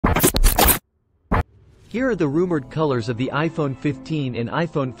Here are the rumored colors of the iPhone 15 and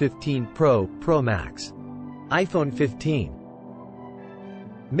iPhone 15 Pro, Pro Max. iPhone 15.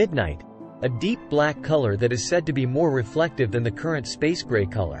 Midnight. A deep black color that is said to be more reflective than the current space gray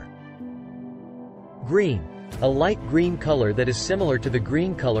color. Green. A light green color that is similar to the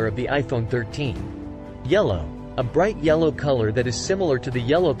green color of the iPhone 13. Yellow. A bright yellow color that is similar to the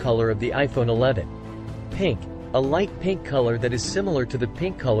yellow color of the iPhone 11. Pink. A light pink color that is similar to the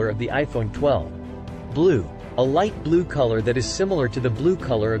pink color of the iPhone 12. Blue. A light blue color that is similar to the blue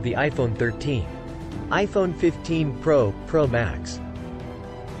color of the iPhone 13. iPhone 15 Pro, Pro Max.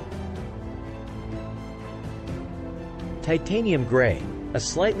 Titanium gray. A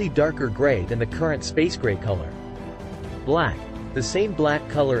slightly darker gray than the current space gray color. Black. The same black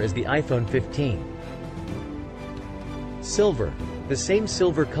color as the iPhone 15. Silver. The same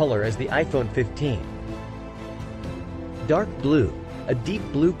silver color as the iPhone 15. Dark blue. A deep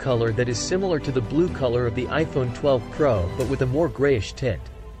blue color that is similar to the blue color of the iPhone 12 Pro but with a more grayish tint.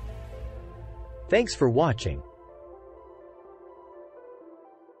 Thanks for watching.